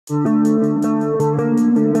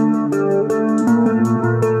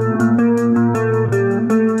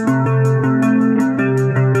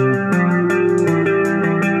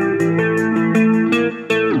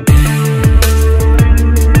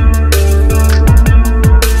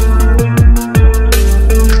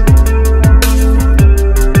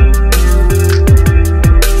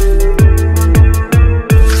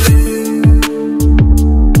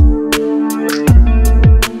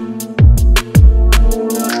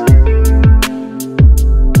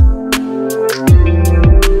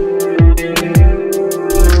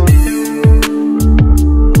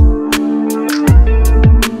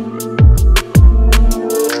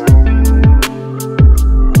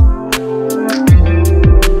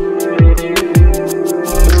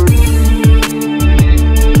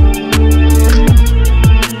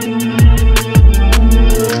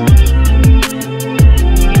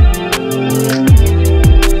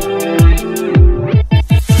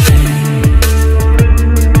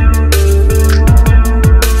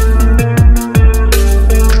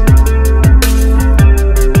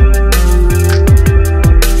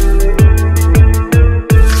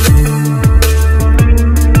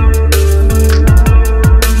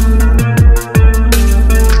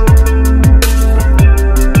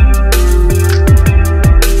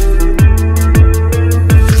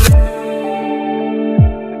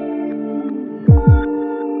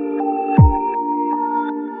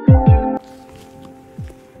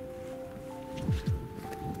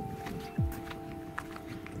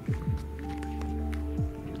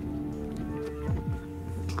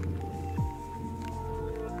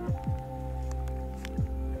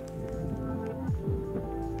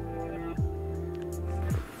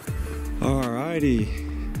Alrighty,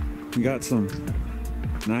 we got some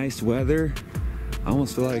nice weather. I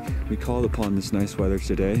almost feel like we called upon this nice weather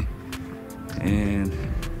today, and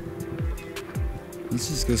let's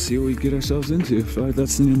just go see what we get ourselves into. I feel like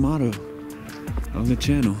that's the new motto on the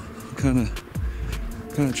channel. What kind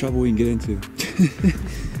of trouble we can get into.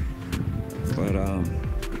 But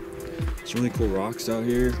it's really cool rocks out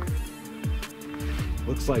here.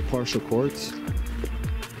 Looks like partial quartz.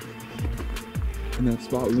 In that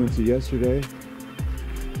spot we went to yesterday,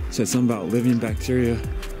 said something about living bacteria.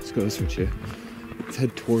 Let's go switch it. Let's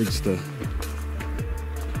head towards the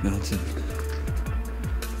mountain.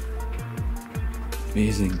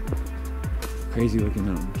 Amazing, crazy looking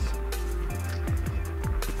mountains.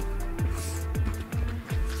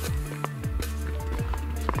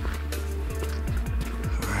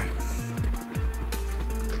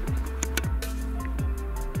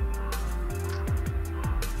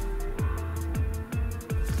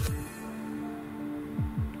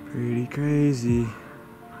 Pretty crazy.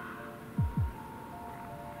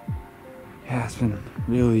 Yeah, it's been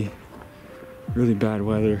really bad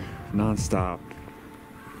weather non-stop.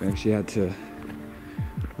 We actually had to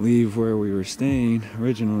leave where we were staying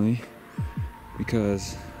originally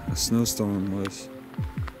because a snowstorm was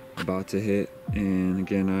about to hit. And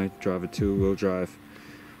again, I drive a 2-wheel drive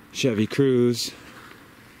Chevy Cruze,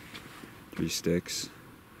 3 sticks,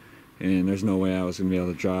 and there's no way I was gonna be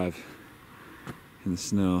able to drive in the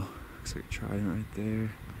snow. Looks like a trident right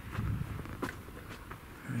there.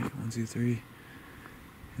 Alright, 1, 2, 3.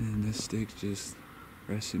 And this stick's just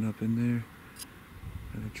resting up in there.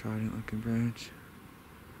 Another trident looking branch.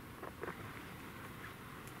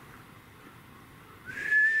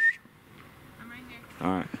 I'm right here.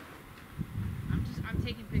 Alright. I'm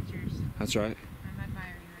taking pictures. That's right. I'm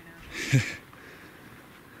admiring right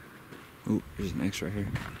now. Ooh, there's an X right here.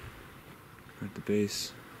 Right at the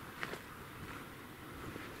base.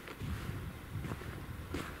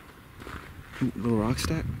 Ooh, little rock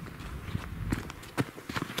stack. Right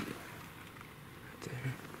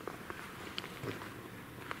there.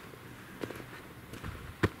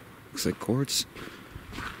 Looks like quartz.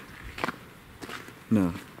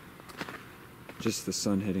 No. Just the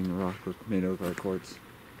sun hitting the rock made it look like quartz.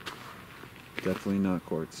 Definitely not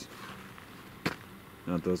quartz.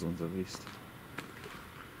 Not those ones at least.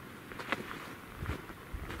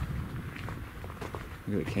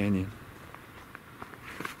 Look at the canyon.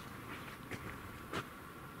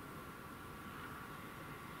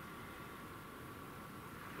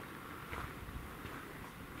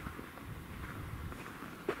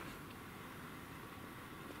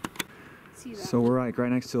 See that? So we're right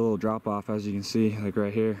next to a little drop off, as you can see, like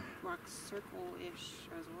right here. Rock circle-ish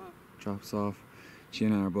as well. Drops off. She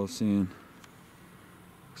and I are both seeing.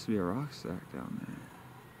 Looks to be a rock stack down there.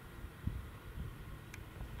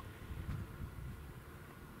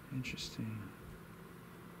 Interesting.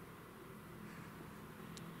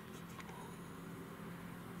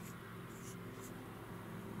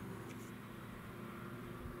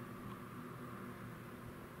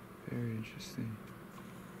 Very interesting.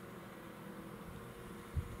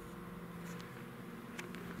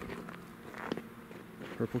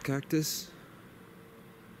 Purple cactus.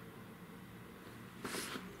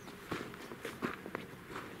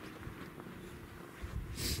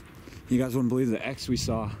 You guys wouldn't believe the X we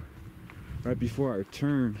saw right before our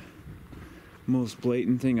turn. Most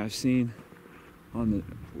blatant thing I've seen on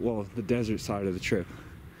the desert side of the trip.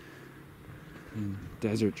 And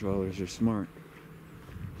desert dwellers are smart.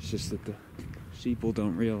 It's just that the sheeple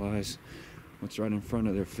don't realize what's right in front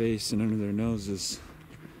of their face and under their noses.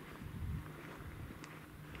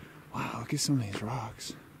 Wow, look at some of these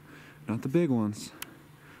rocks. Not the big ones.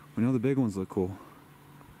 We know the big ones look cool.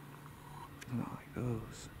 I don't like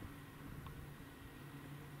those.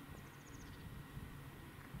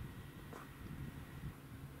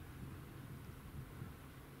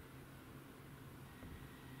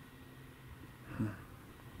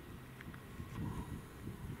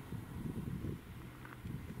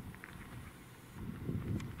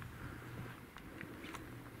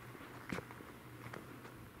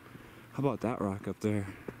 How about that rock up there?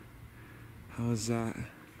 How is that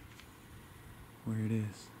where it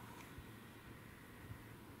is?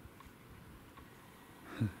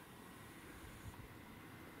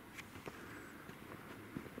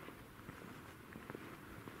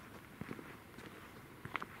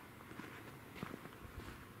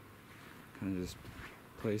 Kind of just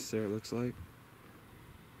placed there, it looks like.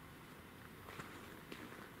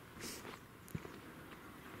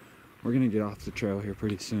 We're gonna get off the trail here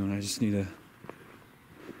pretty soon. I just need a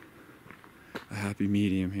happy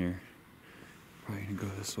medium here. Probably gonna go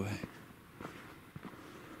this way.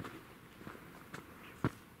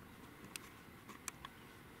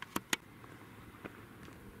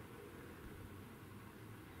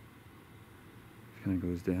 Kind of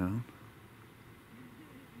goes down.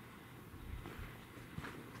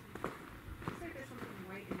 Looks like there's something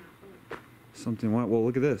white in that hole. Something white. Well,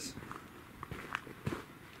 look at this.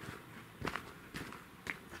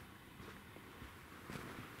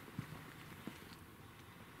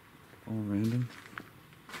 All random.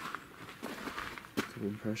 Couple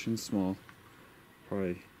impressions, small.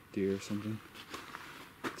 Probably deer or something.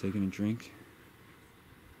 Taking a drink.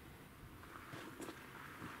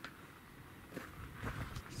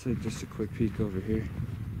 Let's take just a quick peek over here.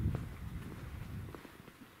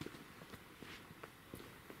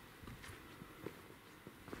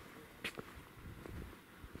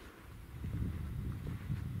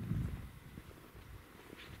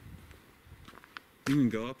 You can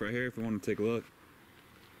go up right here if you want to take a look.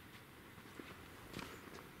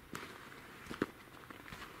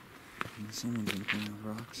 And someone's in front of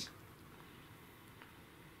rocks.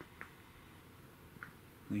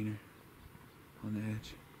 Leaner on the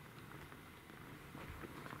edge.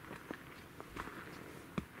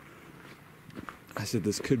 I said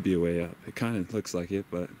this could be a way up. It kind of looks like it,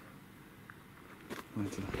 but I'll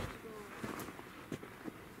have to...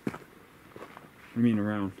 You mean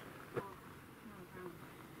around?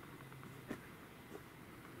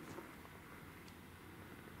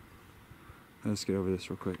 Let's get over this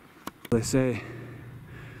real quick. They say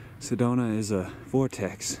Sedona is a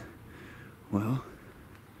vortex. Well,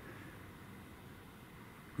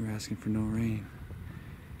 we're asking for no rain.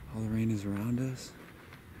 All the rain is around us,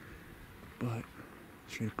 but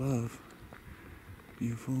straight above,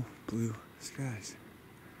 beautiful blue skies.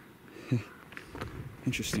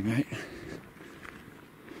 Interesting, right?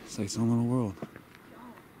 It's like its own little world.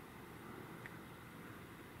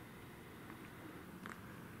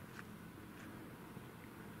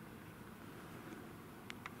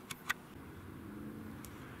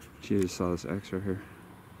 She just saw this X right here.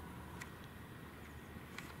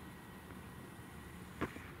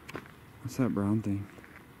 What's that brown thing?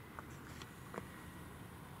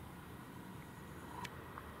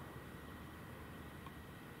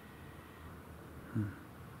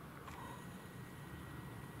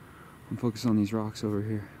 I'm focused on these rocks over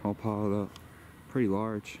here, all piled up. Pretty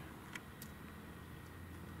large.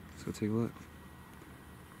 Let's go take a look.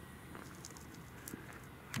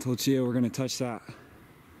 I told Chia we're gonna touch that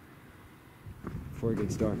before it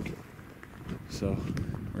gets dark. So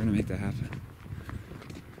we're gonna make that happen.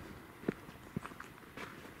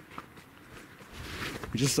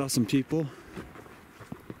 We just saw some people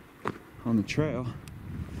on the trail.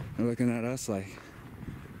 They're looking at us like,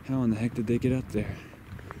 how in the heck did they get up there?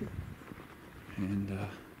 And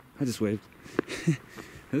I just waved.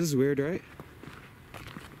 This is weird, right?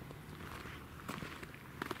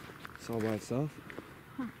 It's all by itself.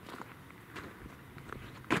 Huh.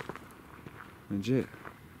 Legit.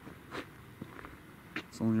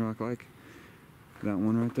 It's the only rock like that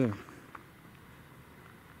one right there.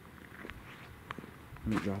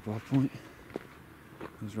 And a drop off point.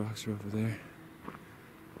 Those rocks are over there.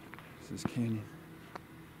 This is canyon.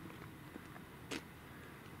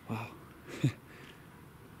 Wow. I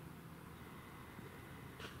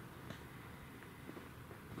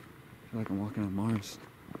feel like I'm walking on Mars.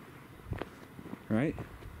 Right?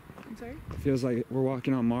 I'm sorry? It feels like we're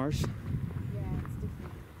walking on Mars. Yeah, it's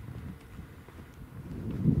different.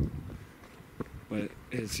 But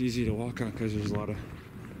it's easy to walk on because there's a lot of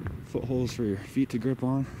footholds for your feet to grip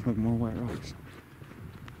on, with more white rocks.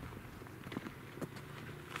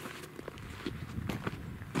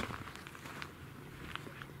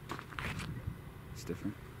 It's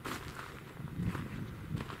different.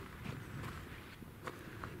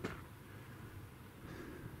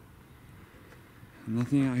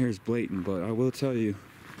 Nothing out here is blatant, but I will tell you,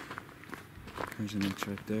 there's an X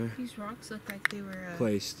right there. These rocks look like they were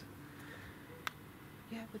Placed.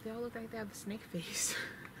 Yeah, but they all look like they have a snake face.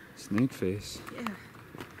 Snake face? Yeah.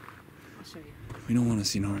 I'll show you. We don't want to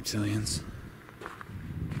see no reptilians.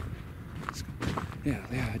 Yeah,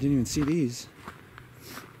 I didn't even see these.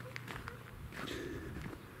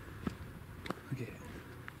 Look at it.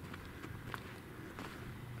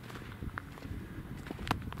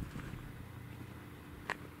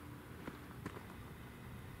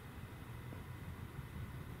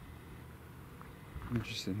 I'm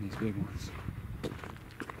interested in these big ones.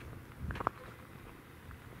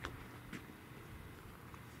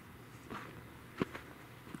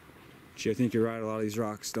 Gee, I think you're right. A lot of these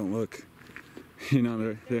rocks don't look, they're They're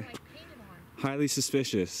like painted on. highly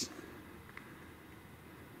suspicious.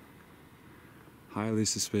 Highly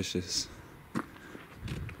suspicious.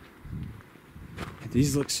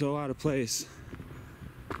 These look so out of place.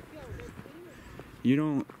 Yo, they're painted on. You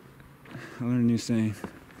don't. I learned a new saying.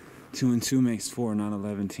 2 and 2 makes 4, not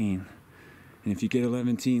 11-teen. And if you get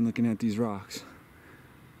 11-teen looking at these rocks,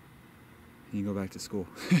 you can go back to school.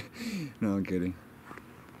 No, I'm kidding.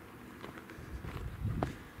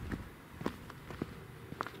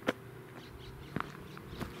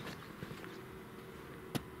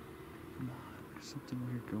 Come on, there's something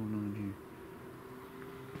weird going on here.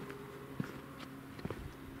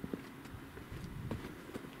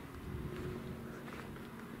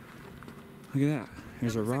 Look at that.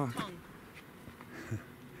 There's a rock.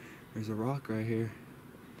 There's a rock right here.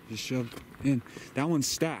 Just shoved in. That one's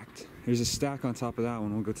stacked. There's a stack on top of that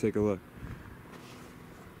one. We'll go take a look.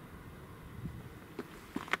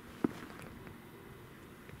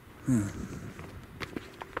 Look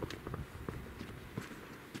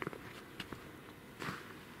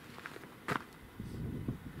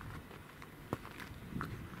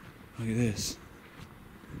at this.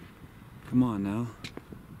 Come on now.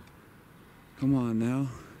 Come on now.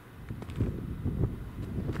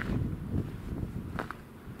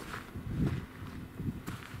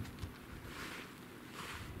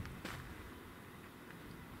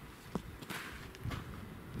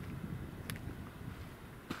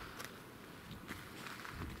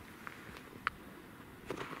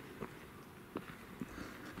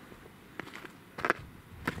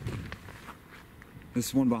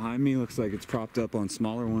 This one behind me looks like it's propped up on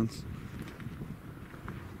smaller ones.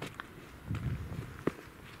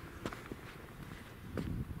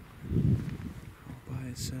 All by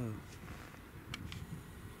itself.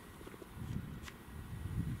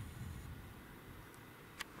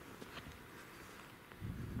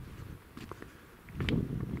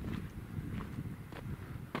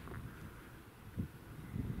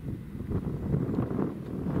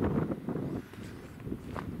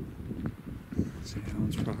 See, that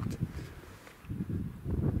one's propped.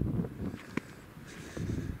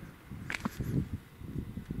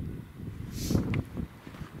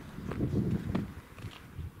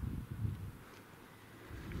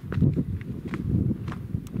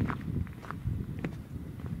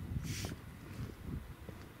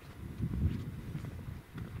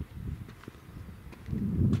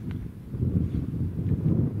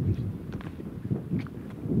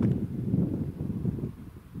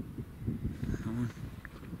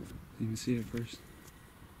 You can see it first.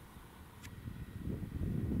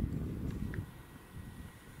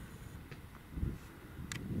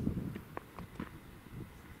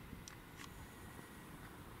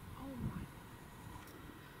 Oh my.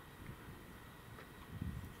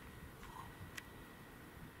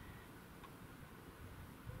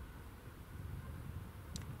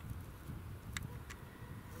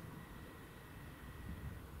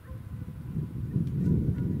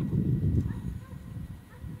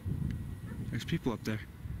 There's people up there.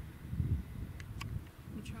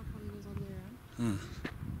 The trail probably goes all the way around. Huh.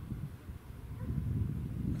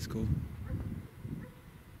 That's cool.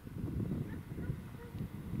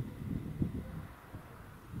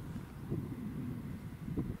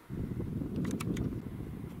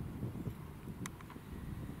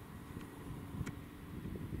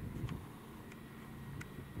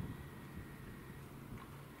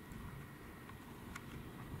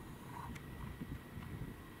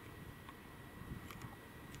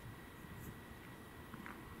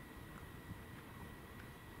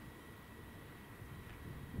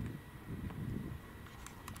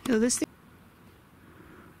 Yo, this thing.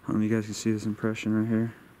 I don't know if you guys can see this impression right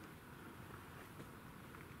here.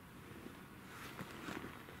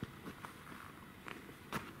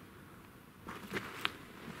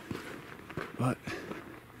 But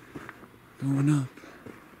going up.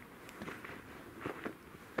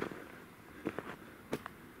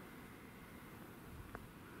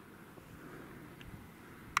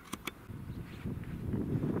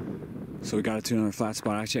 So we got it to another flat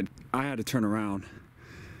spot. Actually, I had to turn around.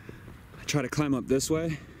 I tried to climb up this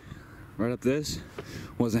way, right up this.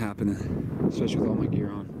 Wasn't happening, especially with all my gear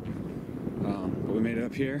on. But we made it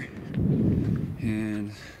up here,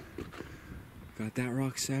 and got that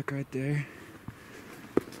rock sack right there.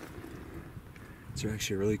 It's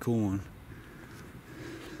actually a really cool one.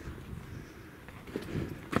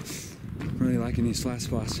 I'm really liking these flat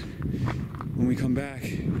spots. When we come back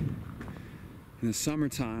in the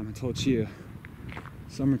summertime, I told you,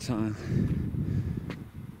 summertime,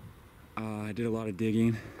 I did a lot of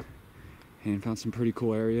digging and found some pretty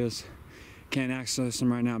cool areas. Can't access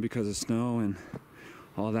them right now because of snow and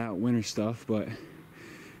all that winter stuff, but it'd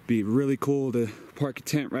be really cool to park a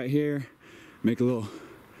tent right here, make a little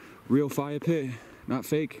real fire pit, not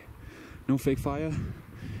fake, no fake fire,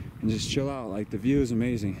 and just chill out. Like, the view is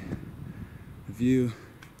amazing. The view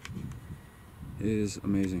is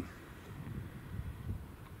amazing.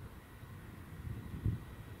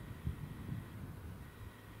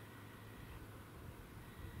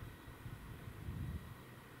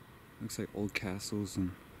 Looks like old castles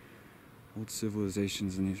and old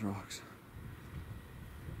civilizations in these rocks.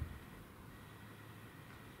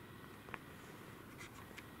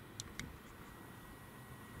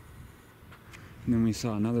 And then we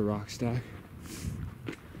saw another rock stack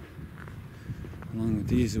along with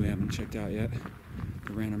these that we haven't checked out yet.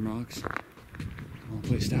 The random rocks. All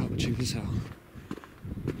placed out, but check this out.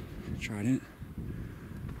 Tried it.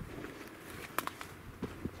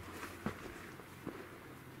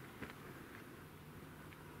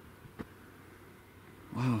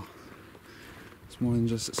 Wow, it's more than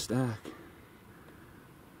just a stack.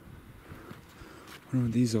 I wonder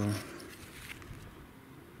what these are.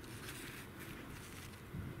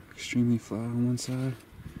 Extremely flat on one side,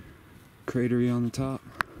 cratery on the top,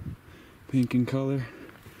 pink in color.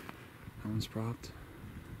 That one's propped.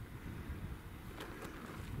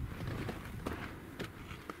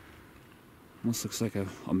 Almost looks like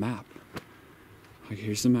a map. Like,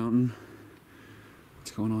 here's the mountain.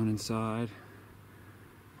 What's going on inside?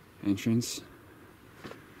 Entrance.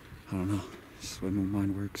 I don't know. This is the way my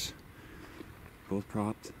mind works. Both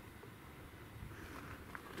propped.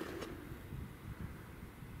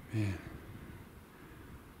 Man.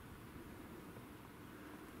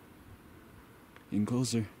 Getting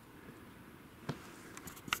closer.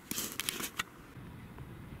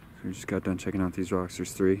 We just got done checking out these rocks.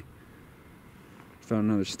 There's 3.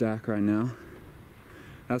 Found another stack right now.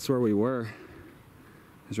 That's where we were.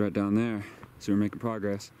 It's right down there. So we're making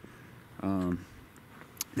progress.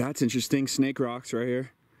 That's interesting. Snake rocks right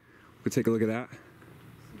here. We'll take a look at that.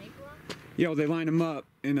 Snake rock? Yeah, well, they line them up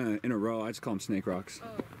in a row. I just call them snake rocks. Oh,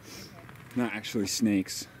 okay. Not actually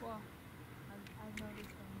snakes. Well, I've noticed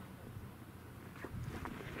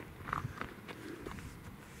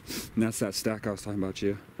them. And that's that stack I was talking about,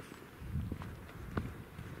 you.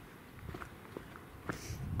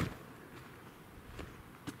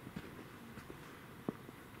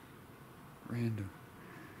 Random.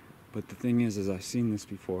 But the thing is I've seen this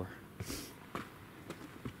before.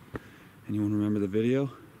 Anyone remember the video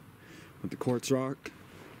with the quartz rock?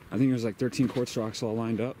 I think there's like 13 quartz rocks all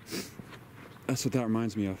lined up. That's what that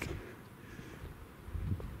reminds me of.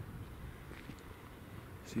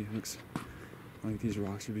 See, it looks like these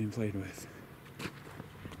rocks are being played with.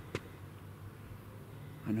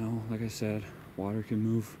 I know, like I said, water can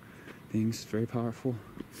move things, it's very powerful.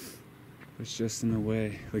 But it's just in the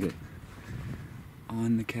way. Look at,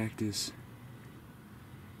 on the cactus.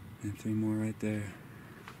 And 3 more right there.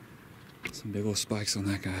 Some big old spikes on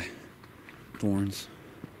that guy. Thorns.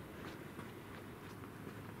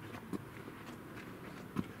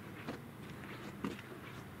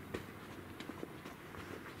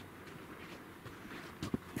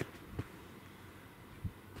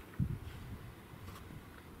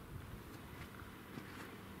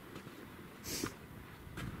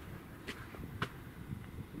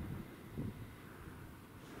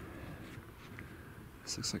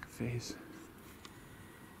 This looks like a face.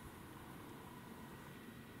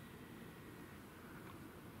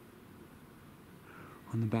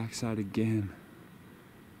 On the backside again.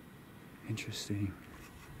 Interesting.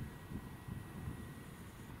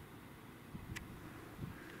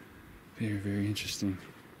 Very, very interesting.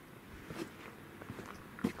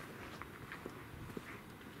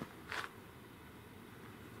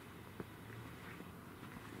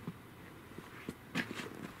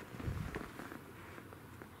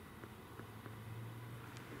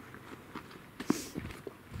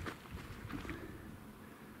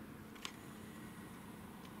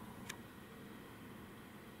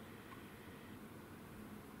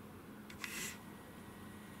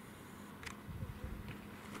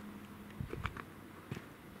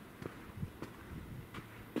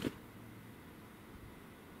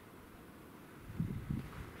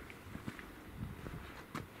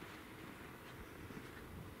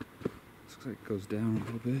 Looks like it goes down a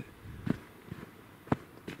little bit.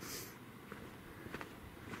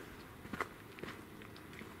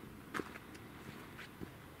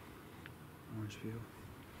 Orange view.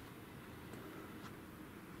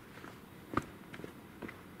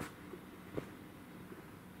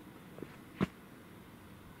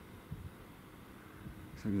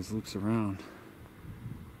 Looks like this loops around.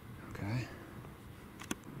 Okay.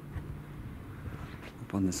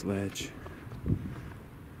 Up on this ledge.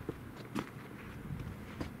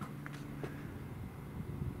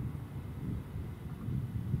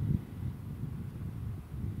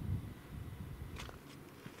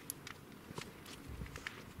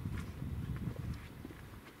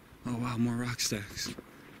 Oh wow, more rock stacks.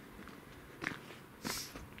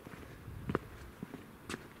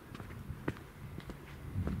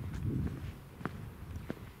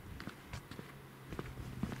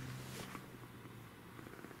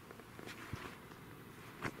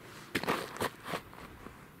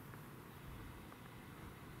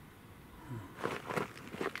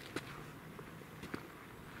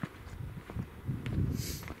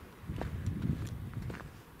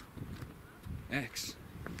 X.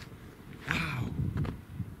 Wow.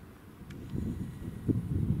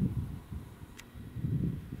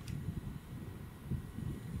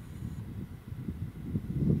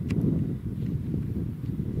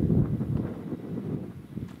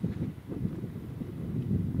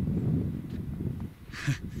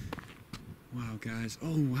 Wow, guys.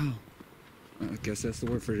 Oh, wow. I guess that's the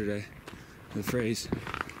word for today. The phrase.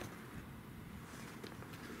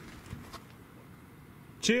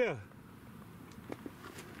 Chia!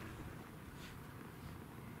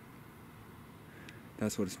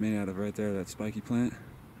 That's what it's made out of right there, that spiky plant.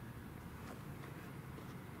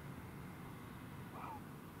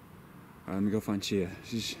 Alright, let me go find Chia.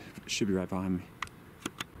 She should be right behind me.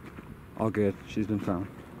 All good. She's been found.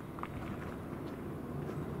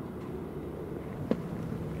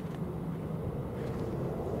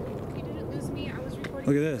 You didn't lose me. I was recording.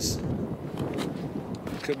 Look at this.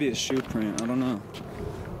 Could be a shoe print. I don't know.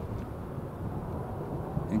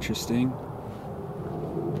 Interesting.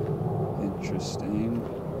 Interesting.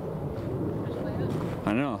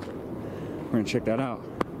 I know. We're gonna check that out.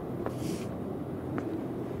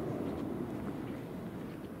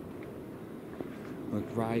 Look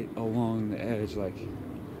right along the edge, like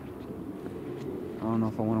I don't know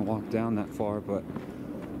if I want to walk down that far, but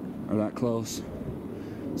or that close.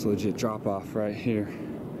 It's a legit drop off right here.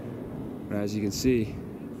 But as you can see,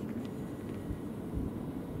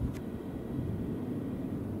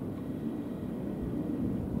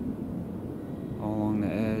 all along the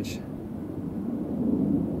edge.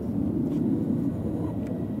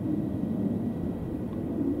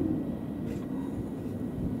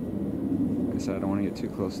 Like I said, I don't want to get too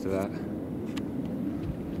close to that.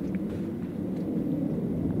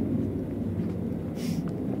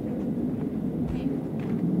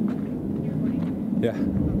 Yeah.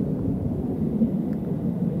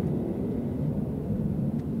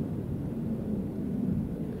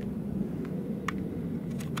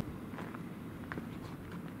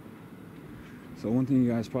 So one thing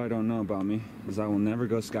you guys probably don't know about me is I will never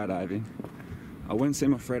go skydiving. I wouldn't say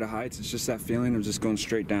I'm afraid of heights, it's just that feeling of just going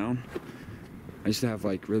straight down. I used to have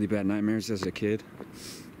like really bad nightmares as a kid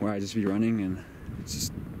where I'd just be running and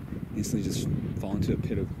just instantly just fall into a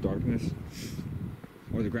pit of darkness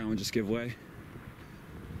or the ground would just give way.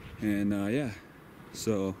 And yeah,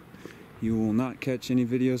 so you will not catch any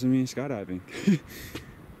videos of me skydiving.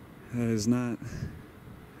 That is not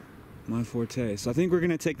my forte. So I think we're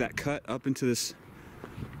gonna take that cut up into these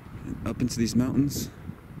mountains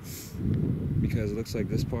because it looks like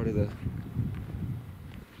this part of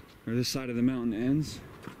this side of the mountain ends.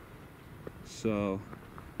 So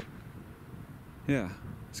yeah,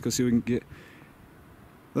 let's go see what we can get.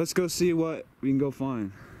 Let's go see what we can go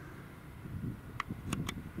find.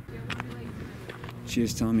 She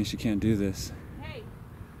is telling me she can't do this. Hey,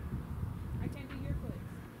 I can't do your place.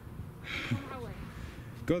 Come my way.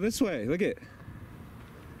 Go this way. Look it.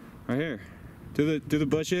 Right here. Do the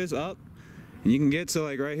bushes up, and you can get to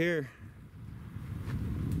like right here.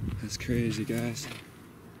 That's crazy, guys.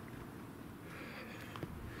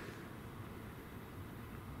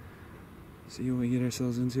 See what we get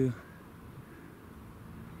ourselves into.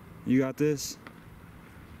 You got this.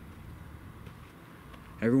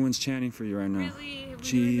 Everyone's chanting for you right now. Really?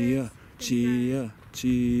 Chia, Chia,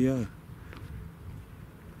 Chia.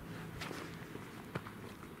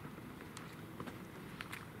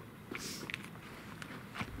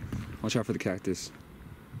 Watch out for the cactus.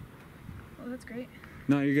 Oh, that's great.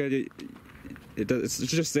 No, you're good. It does.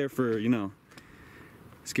 It's just there for, you know,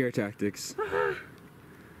 scare tactics.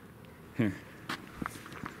 Here.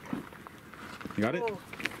 You got it? Oh,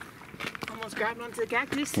 almost grabbed onto the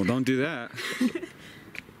cactus. Well, don't do that.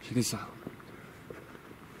 Check this out.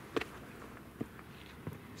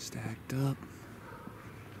 Stacked up.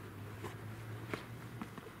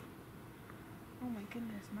 Oh my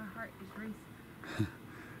goodness, my heart is racing.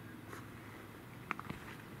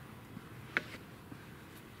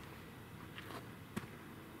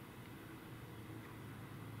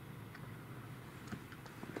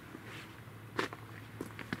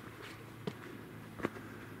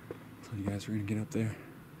 So you guys, we're gonna get up there.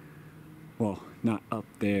 Well, not up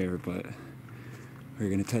there, but we're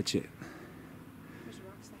gonna touch it. There's a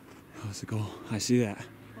rock stack. Oh, that's the goal. I see that.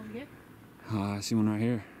 Over here? I see one right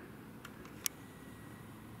here.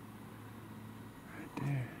 Right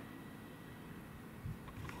there.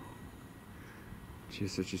 She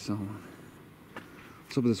said you saw one.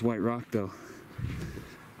 What's up with this white rock, though?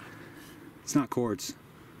 It's not quartz.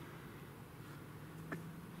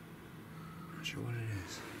 Not sure what it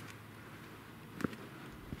is.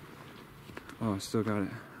 Oh, I still got it.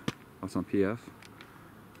 Oh, it's on PF.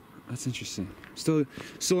 That's interesting. Still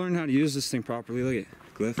learning how to use this thing properly. Look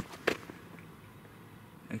at glyph.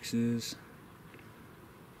 X's.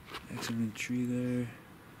 X on the tree there.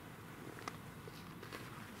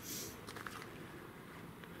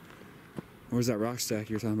 Where's that rock stack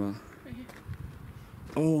you were talking about? Right here.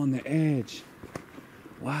 Oh, on the edge.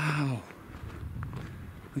 Wow.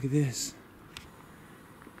 Look at this.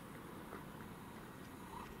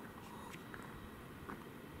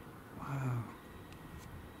 Wow.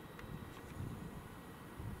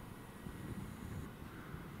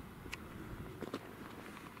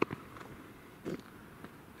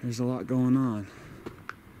 There's a lot going on.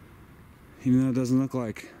 Even though it doesn't look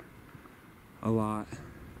like a lot.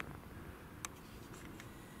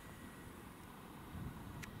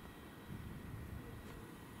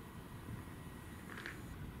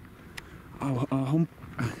 Oh,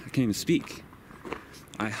 I can't even speak.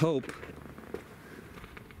 I hope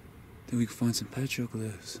that we can find some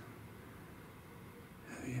petroglyphs.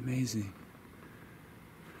 That'd be amazing.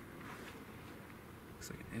 Looks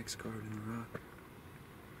like an X card in the rock.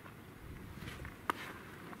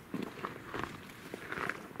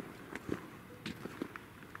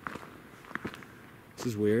 This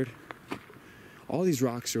is weird. All these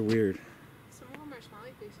rocks are weird. Some of them are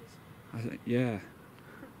smiley faces. Yeah.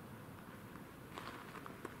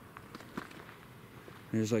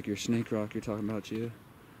 There's like your snake rock you're talking about, Chia.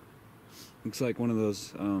 Looks like one of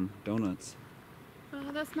those donuts.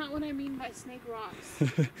 That's not what I mean by snake rocks.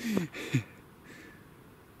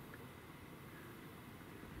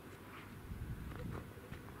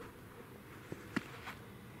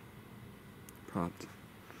 Propped.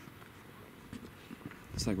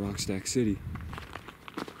 It's like Rockstack City.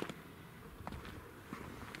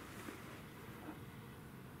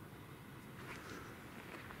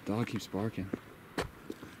 Dog keeps barking.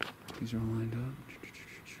 These are all lined up.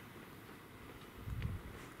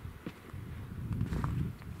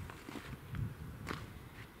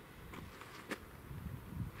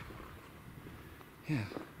 Yeah.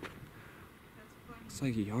 It's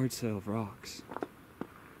like a yard sale of rocks.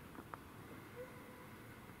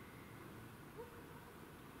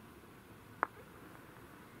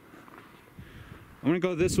 I'm gonna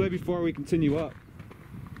go this way before we continue up.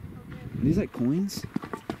 Okay. Are these like coins?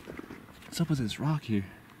 What's up with this rock here?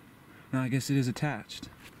 No, I guess it is attached.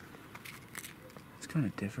 It's kind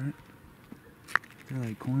of different. They're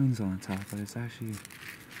like coins on top, but it's actually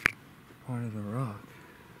part of the rock.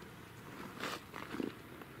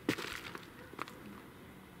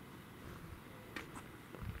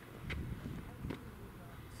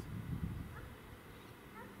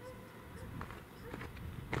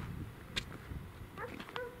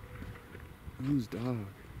 Whose dog?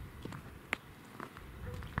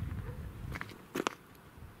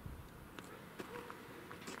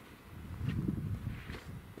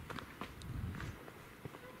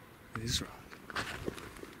 This rock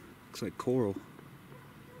looks like coral. There's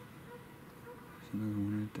another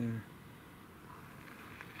one right there.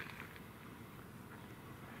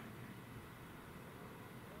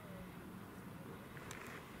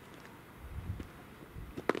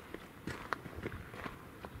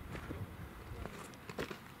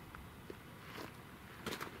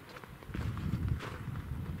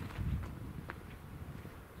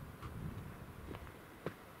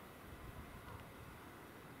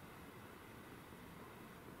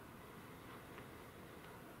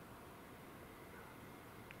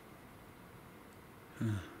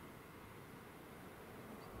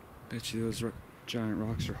 Bet you those giant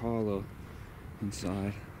rocks are hollow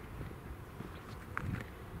inside.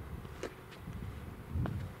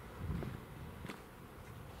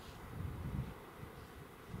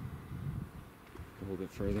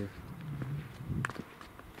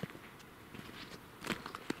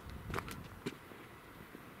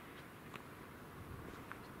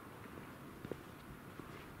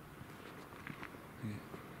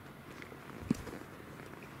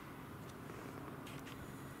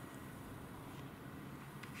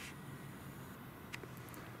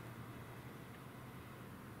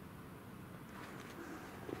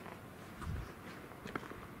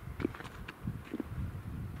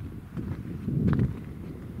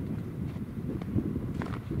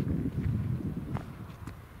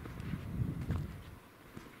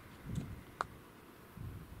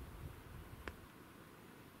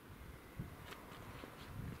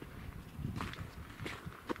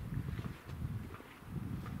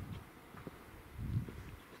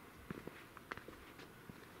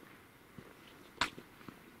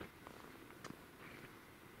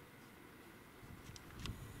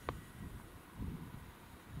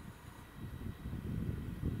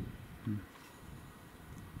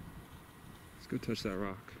 Let's go touch that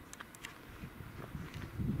rock.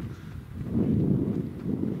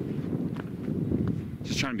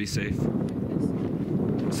 Just trying to be safe.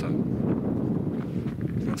 What's up?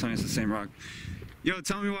 Don't tell me it's the same rock. Yo,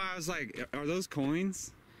 tell me why I was like, are those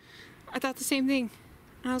coins? I thought the same thing.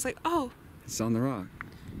 And I was like, oh, It's on the rock.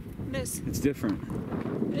 it is. It's different.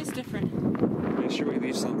 It is different. Make sure we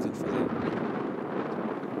leave something for them.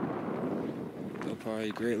 They'll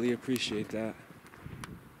probably greatly appreciate that.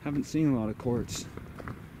 Haven't seen a lot of quartz.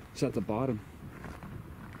 It's at the bottom.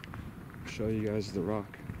 I'll show you guys the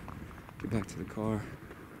rock. Get back to the car.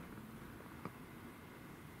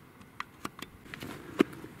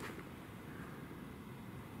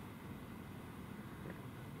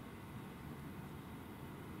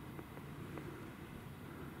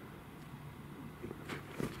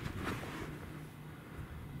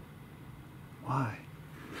 Why?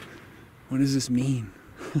 What does this mean?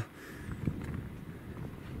 Look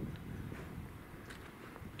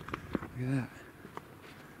at that.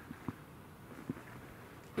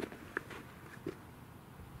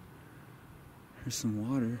 There's some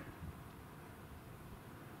water.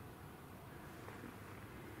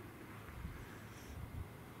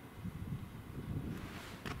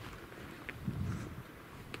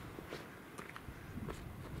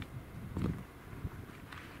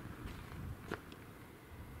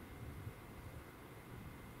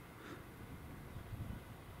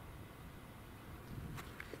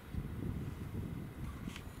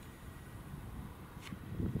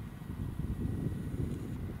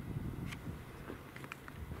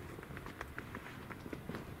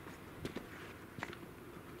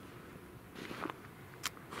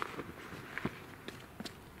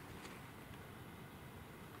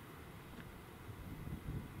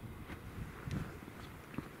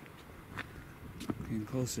 Getting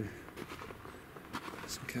closer.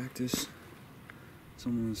 Some cactus.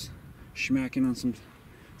 Someone's smacking on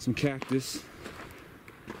some cactus.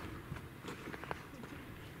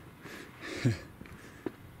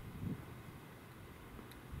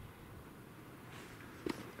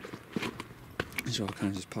 These are all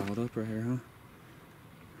kind of just piled up right here, huh?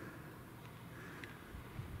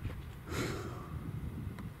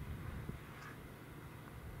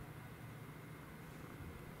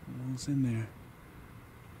 Almost in there.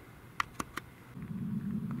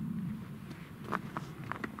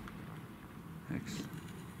 X.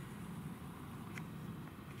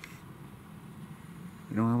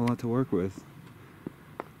 We don't have a lot to work with.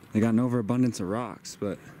 They got an overabundance of rocks,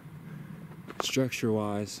 but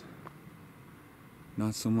structure-wise,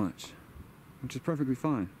 not so much, which is perfectly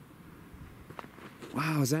fine.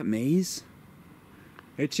 Wow, is that maize?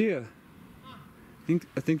 Hey, Chia.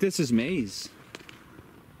 I think this is maize.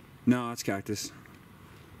 No, it's cactus.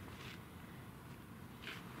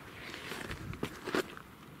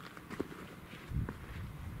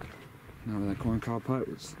 No, that corncob pipe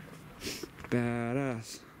was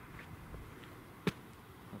badass.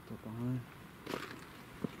 Popped up behind.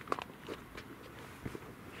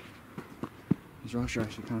 These rocks are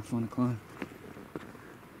actually kind of fun to climb.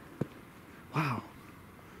 Wow.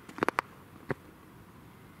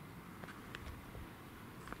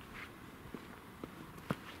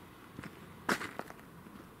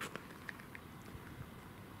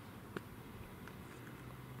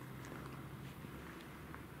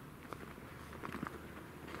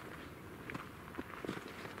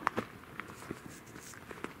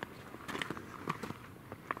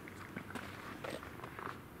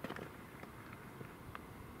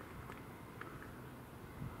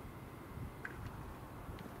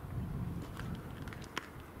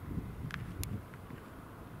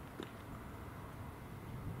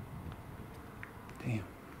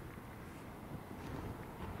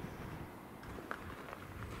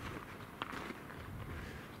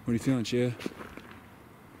 are you feeling, Chia?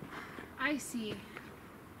 I see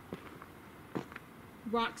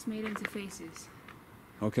rocks made into faces.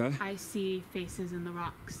 Okay. I see faces in the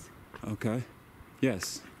rocks. Okay.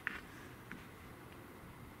 Yes.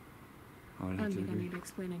 I would I have don't to think I agree. need to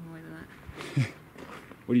explain any more than that.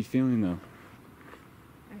 What are you feeling though?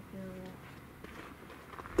 I feel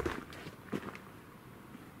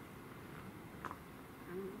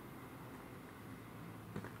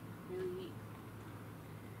really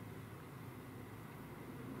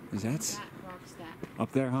Is that that rock's that.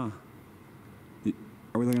 up there, huh?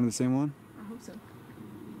 Are we looking at the same one? I hope so.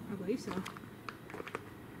 I believe so.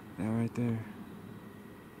 Yeah, right there.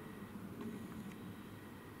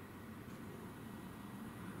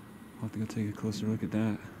 I'll have to go take a closer look at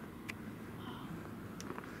that.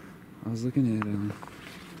 I was looking at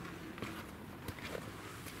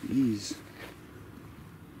these.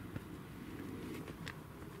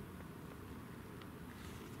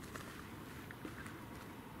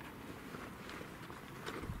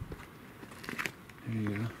 There you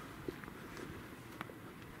go.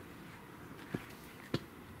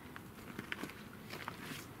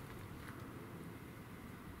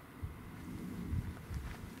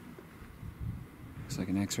 Looks like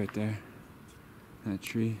an X right there. That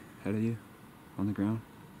tree ahead of you on the ground.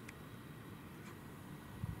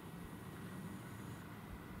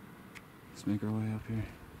 Let's make our way up here.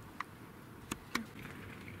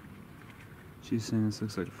 She's saying this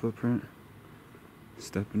looks like a footprint.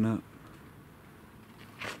 Stepping up.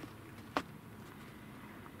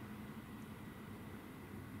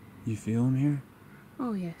 You feel him here?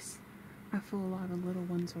 Oh yes. I feel a lot of little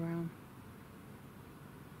ones around.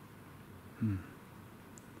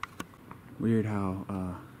 Weird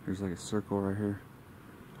how there's like a circle right here.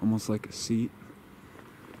 Almost like a seat.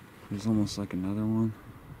 There's almost like another one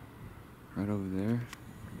right over there.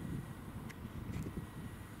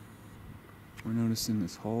 We're noticing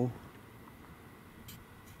this hole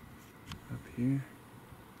up here.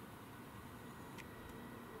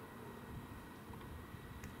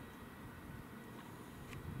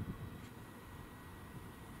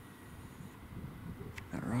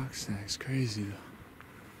 That rock stack's crazy though.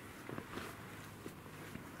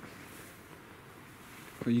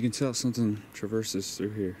 But you can tell something traverses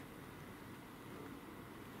through here.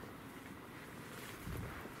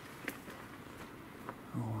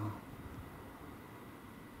 Oh wow.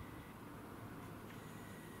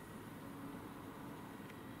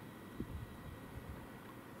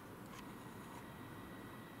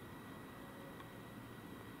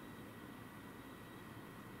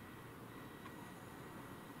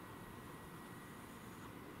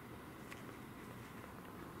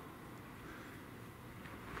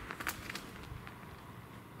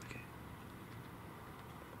 Okay.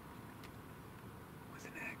 With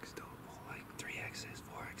an X, double, like 3 X's,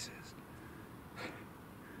 4 X's.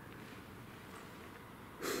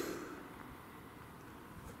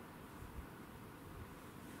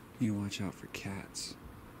 You need to watch out for cats.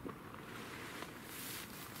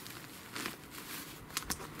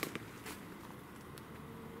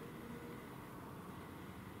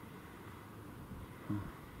 Huh.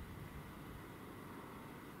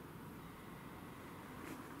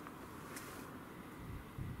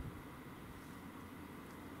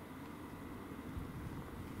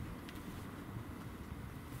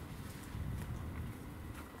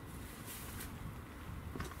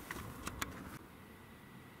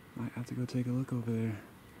 Might have to go take a look over there.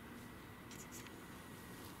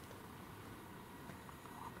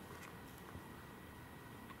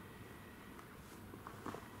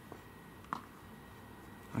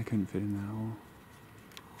 I couldn't fit in that hole.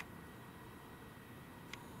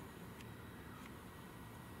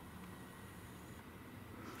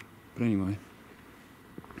 But anyway,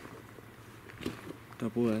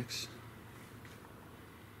 double X.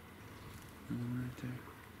 Another one right there.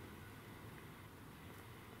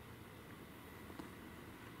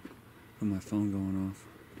 Oh, my phone going off.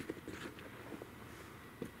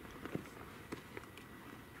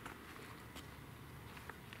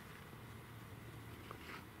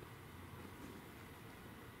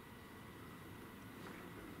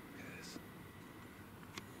 Look at this.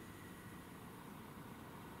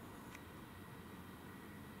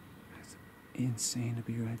 That's insane to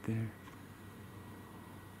be right there.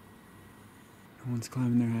 No one's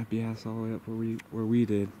climbing their happy ass all the way up where we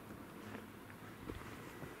did.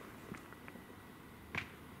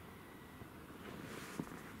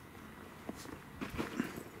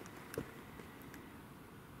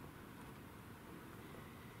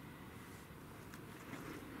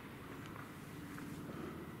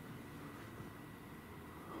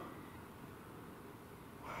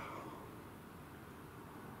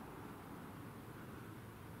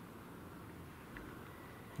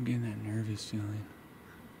 I'm getting that nervous feeling.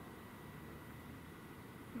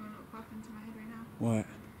 You wanna know what popped into my head right now? What?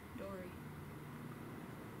 Dory.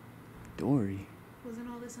 Dory? Wasn't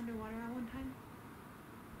all this underwater at one time?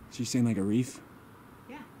 She's saying like a reef?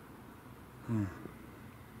 Yeah. Huh.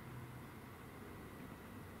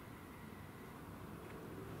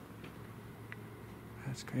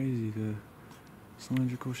 That's crazy, the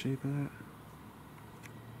cylindrical shape of that.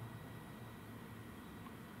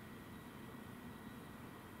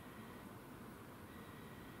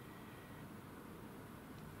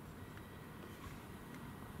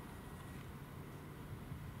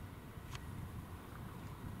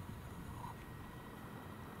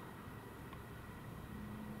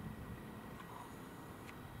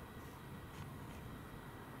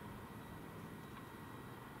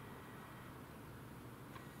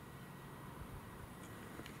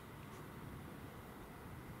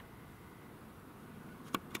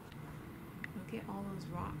 Look at all those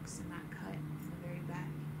rocks in that cut in the very back.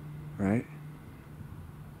 Right?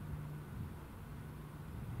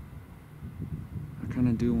 I kind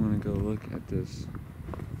of do want to go look at this.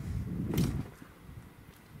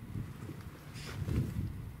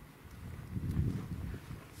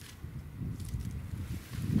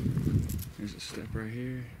 There's a step right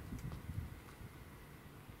here.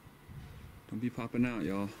 Don't be popping out,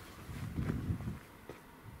 y'all.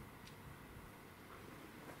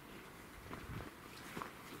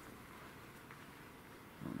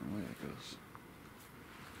 I don't know where that goes.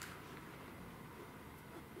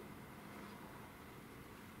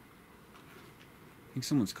 I think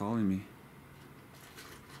someone's calling me.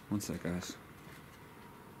 One sec, guys.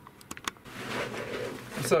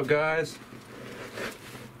 What's up, guys?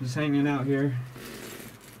 Just hanging out here,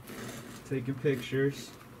 taking pictures.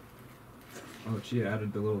 Oh, she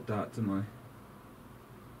added the little dot to my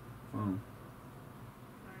phone.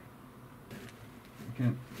 I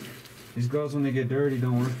can't. These gloves, when they get dirty,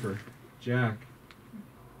 don't work for jack.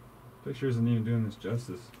 Picture isn't even doing this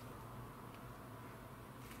justice.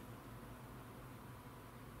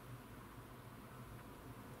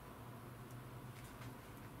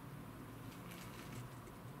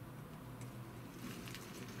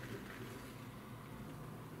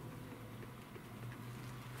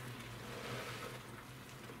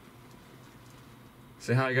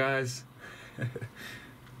 Say hi, guys. So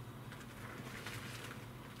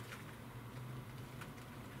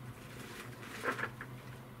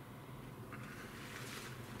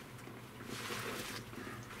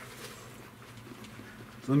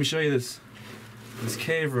let me show you this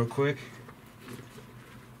cave real quick.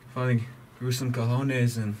 Finally grew some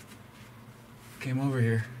cojones and came over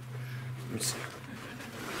here. Oops.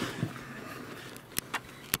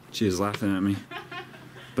 She is laughing at me,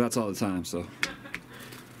 but that's all the time, so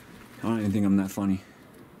I don't even think I'm that funny.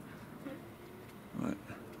 But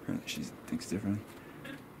apparently she thinks differently.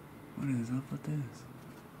 What is up with this?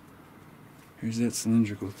 Here's that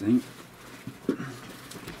cylindrical thing.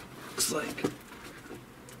 Looks like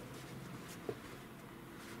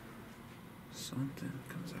something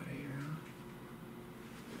comes out of here, huh?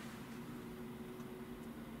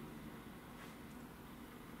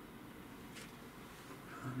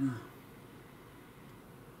 I don't know.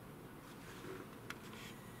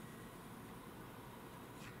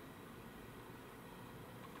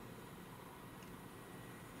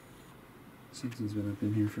 Something's been up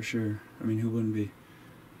in here for sure. I mean, who wouldn't be?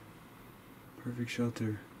 Perfect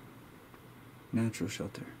shelter. Natural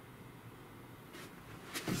shelter.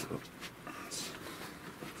 So, what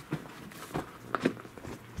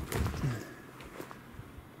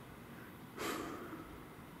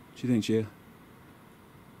do you think, Chia?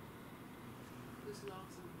 This is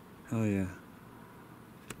awesome. Hell yeah.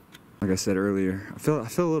 Like I said earlier, I feel a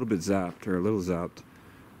little bit zapped, or a little zapped.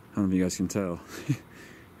 I don't know if you guys can tell.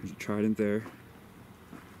 There's a trident there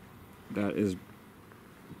that is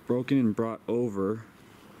broken and brought over.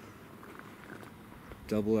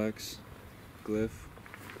 Double X glyph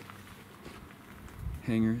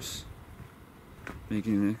hangers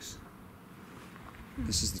making an X.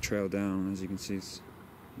 This is the trail down, as you can see. It's,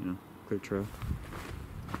 you know, clear trail.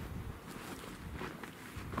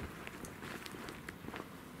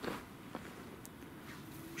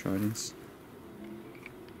 Tridents.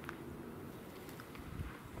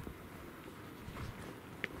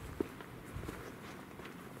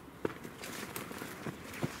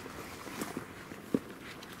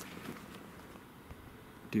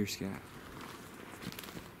 Deer scat.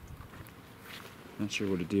 Not sure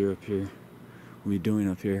what a deer up here will be doing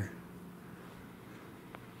up here.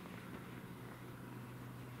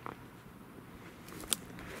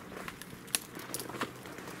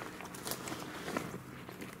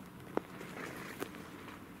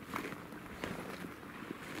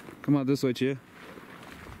 Come out this way, Chia.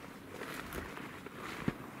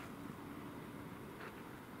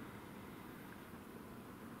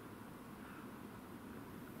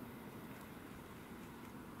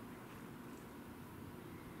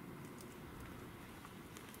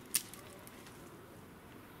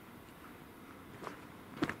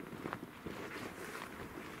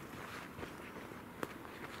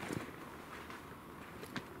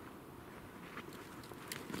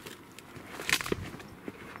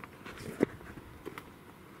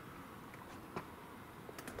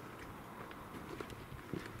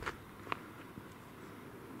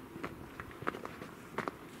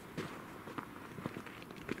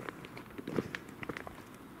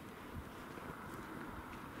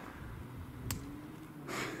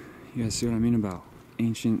 You guys see what I mean about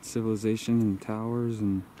ancient civilization and towers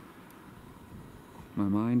and my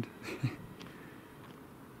mind? Like,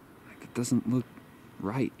 it doesn't look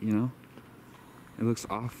right, you know? It looks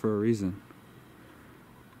off for a reason.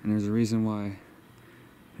 And there's a reason why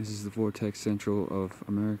this is the vortex central of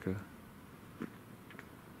America.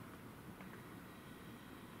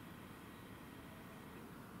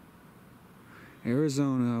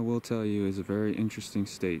 Arizona, I will tell you, is a very interesting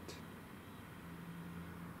state.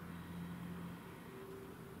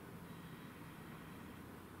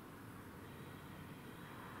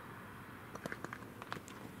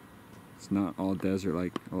 It's not all desert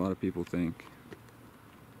like a lot of people think.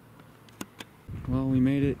 Well, we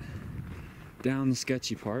made it down the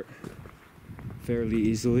sketchy part fairly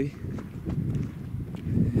easily.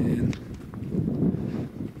 And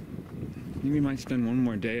I think we might spend one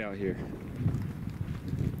more day out here.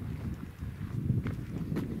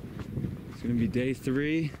 It's gonna be day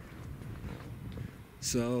 3.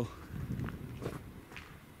 So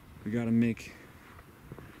we gotta make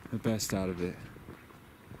the best out of it.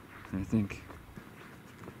 And I think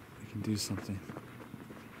we can do something.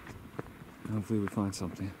 Hopefully we find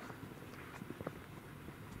something.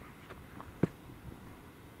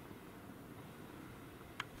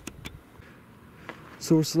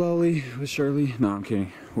 So we're slowly but surely, no, I'm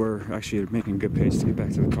kidding. We're actually making good pace to get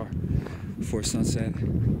back to the car before sunset,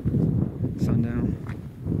 sundown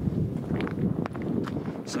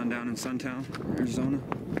in Suntown, Arizona.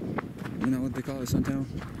 You know what they call it, Suntown?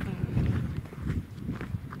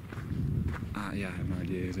 Yeah, I have no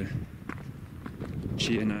idea either.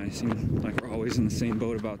 Chia and I seem like we're always in the same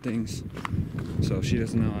boat about things. So she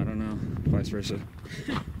doesn't know, I don't know, vice versa.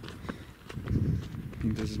 I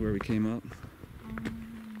think this is where we came up.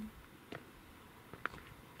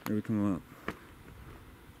 Where we come up?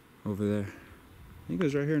 Over there. I think it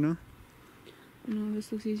was right here, no? No,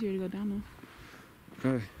 this looks easier to go down though.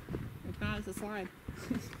 Okay. If not, it's a slide.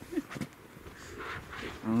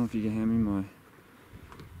 I don't know if you can hand me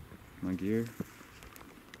my gear.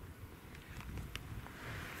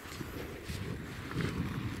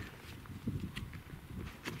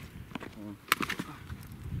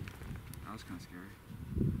 That was kind of scary.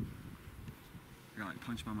 I got like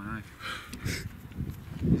punched by my knife.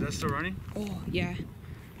 Is that still running? Oh, yeah.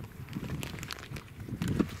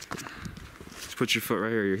 Just put your foot right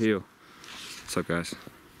here, your heel. What's up, guys?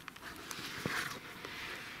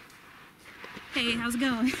 Hey, how's it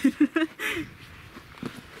going?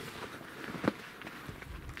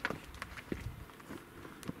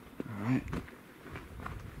 Alright.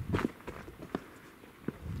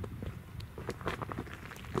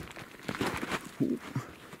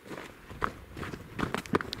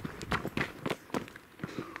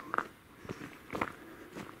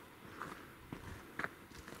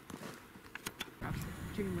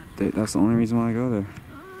 That's the only reason why I go there.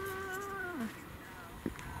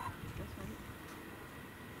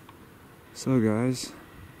 So guys,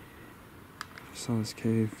 I saw this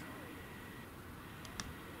cave.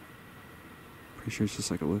 Pretty sure it's just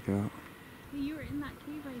like a lookout. Hey, you were in that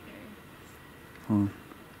cave right there. Hold on.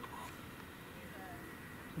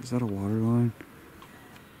 Is that a water line?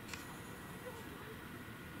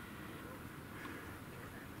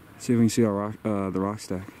 See if we can see our rock, the rock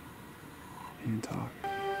stack. And talk.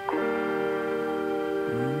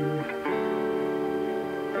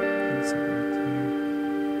 That's right there.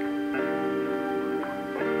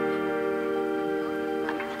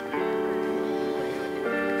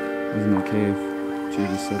 I was in that cave. She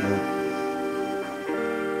just said that.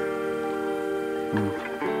 Oh.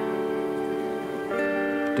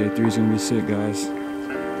 Day 3 is gonna be sick, guys.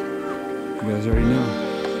 You guys already know.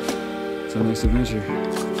 It's our next adventure.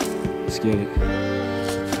 Let's get it.